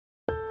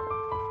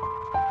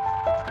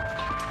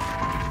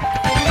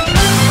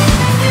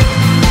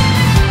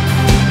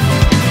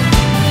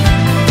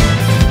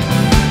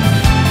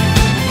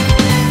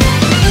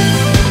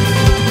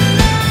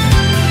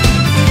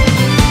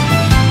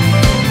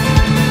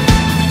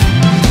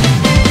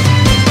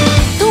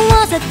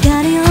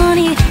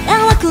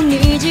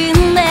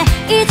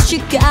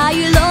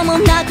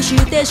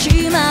てし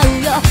まう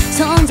よ。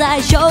存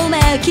在証明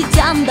刻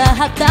んだ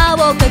旗を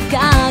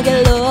掲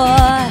げろ、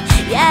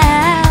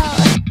yeah。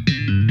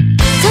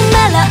 ため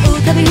ら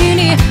うたびに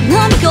飲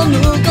み込む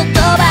言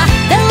葉、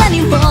誰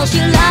にも知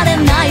られ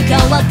ない川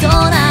と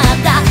な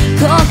った。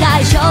後悔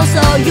焦燥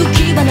行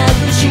き場なく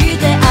して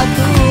溢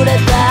れ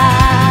た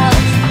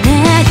願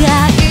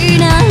い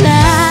なら、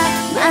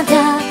まだ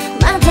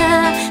まだ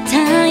絶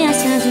や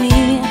さずに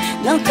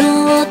残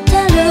って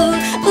る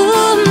運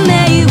命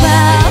は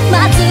待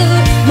つ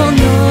もの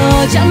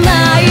じゃ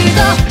ないと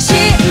信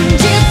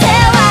じて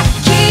は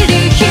切り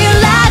開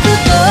く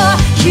と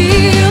決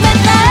め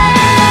た。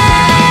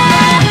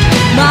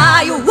迷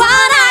わ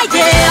ないで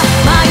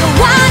迷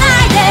わな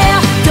いで、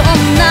どん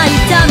な痛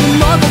み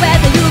も超え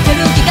てゆけ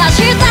る気がし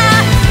た。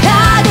は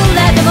ぐれ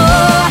ても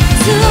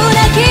すれ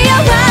き合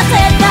わせ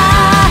た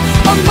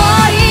想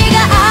いが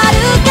ある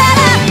か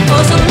ら、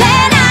恐れな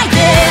いで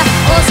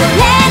恐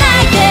れな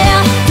いで、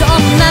どん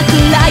な暗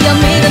闇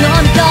が飲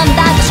み込んだ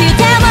として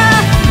も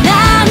何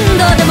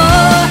度でも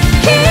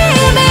君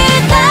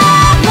と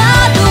窓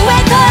へ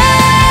と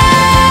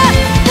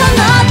この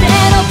手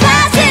のパ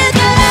スか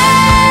ら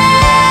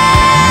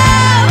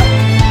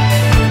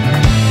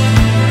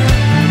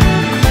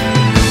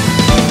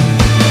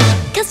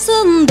霞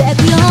んでく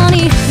ように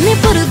鈍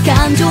る感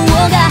情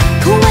が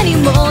声に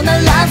もな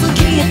らず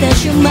消えて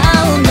しま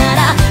うなら、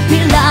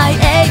未来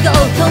へと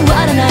変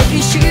わらない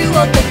意志を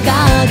掲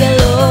げ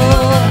ろ。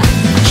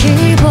希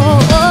望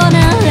な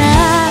ら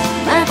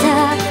まだ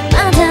ま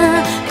だ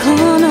こ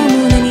の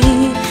胸に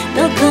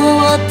残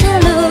って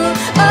る。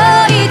追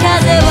い風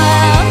は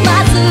待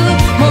つ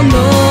もの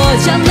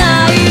じゃな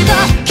いと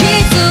気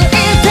づい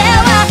て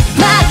は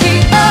巻き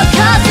起こ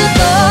す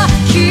と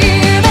決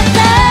めた。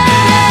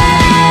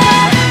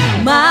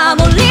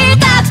守り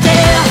たくて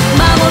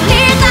守り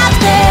たく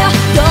て、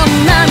どん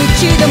な道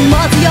でも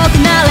強く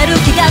なれる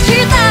気がし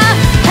た。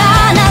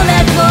離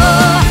れても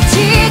誓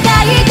い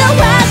交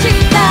わし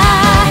た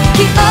記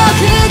憶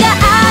が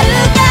ある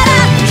から、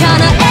叶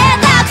え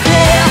たくて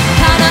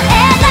叶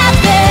えた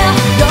くて、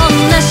どん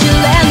な試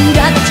練が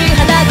立ちは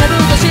だかる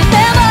として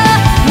も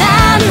何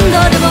度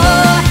でも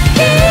君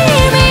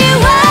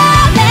を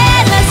目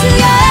指す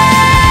よ。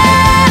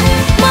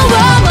もう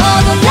戻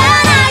ら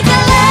ないか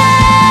ら。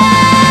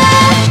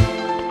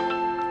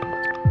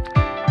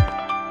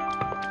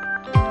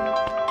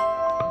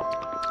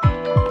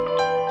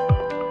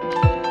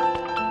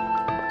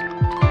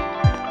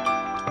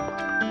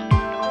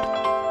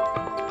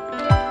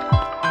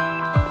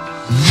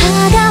剥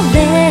がれ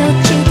落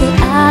ちて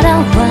あら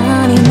わ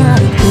になる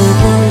こ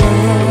ぼれ、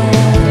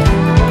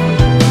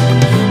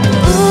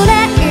憂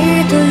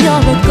いと喜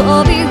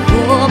び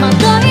をまと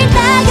いな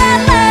が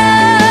ら、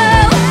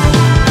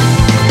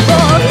ボロ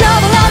ボ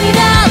ロにな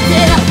って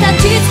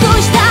立ち尽く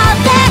した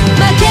って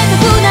負けた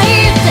くない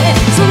って、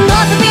その度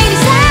に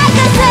探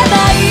せば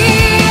い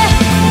い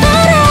滅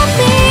び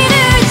る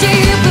自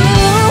分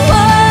を。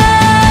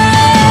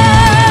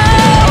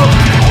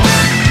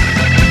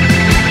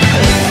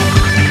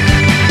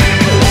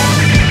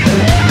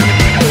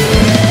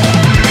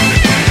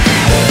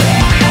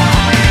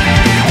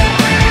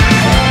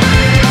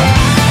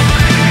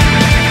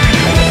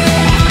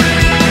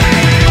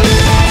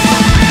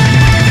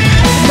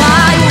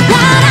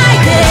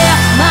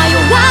迷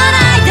わ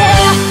ないで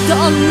ど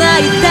んな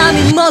痛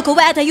みも超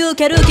えてゆ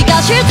ける気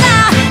がし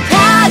た。